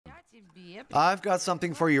I've got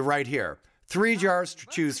something for you right here. 3 jars to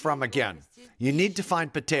choose from again. You need to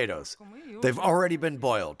find potatoes. They've already been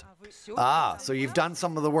boiled. Ah, so you've done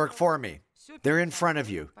some of the work for me. They're in front of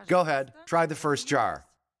you. Go ahead, try the first jar.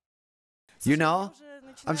 You know,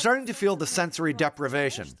 I'm starting to feel the sensory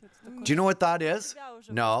deprivation. Do you know what that is?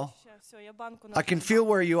 No. I can feel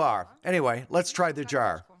where you are. Anyway, let's try the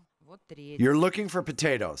jar. You're looking for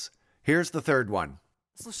potatoes. Here's the third one.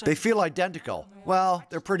 They feel identical. Well,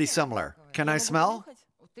 they're pretty similar. Can I smell?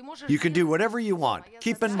 You can do whatever you want.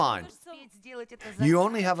 Keep in mind, you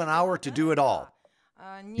only have an hour to do it all.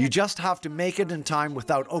 You just have to make it in time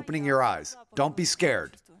without opening your eyes. Don't be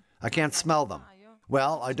scared. I can't smell them.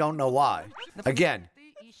 Well, I don't know why. Again,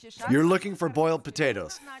 you're looking for boiled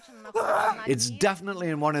potatoes. It's definitely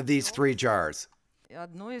in one of these 3 jars.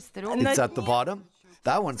 It's at the bottom?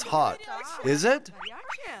 That one's hot. Is it?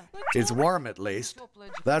 It's warm at least.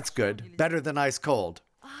 That's good. Better than ice cold.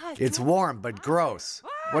 It's warm, but gross.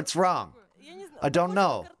 What's wrong? I don't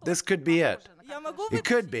know. This could be it. It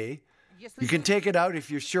could be. You can take it out if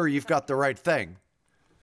you're sure you've got the right thing.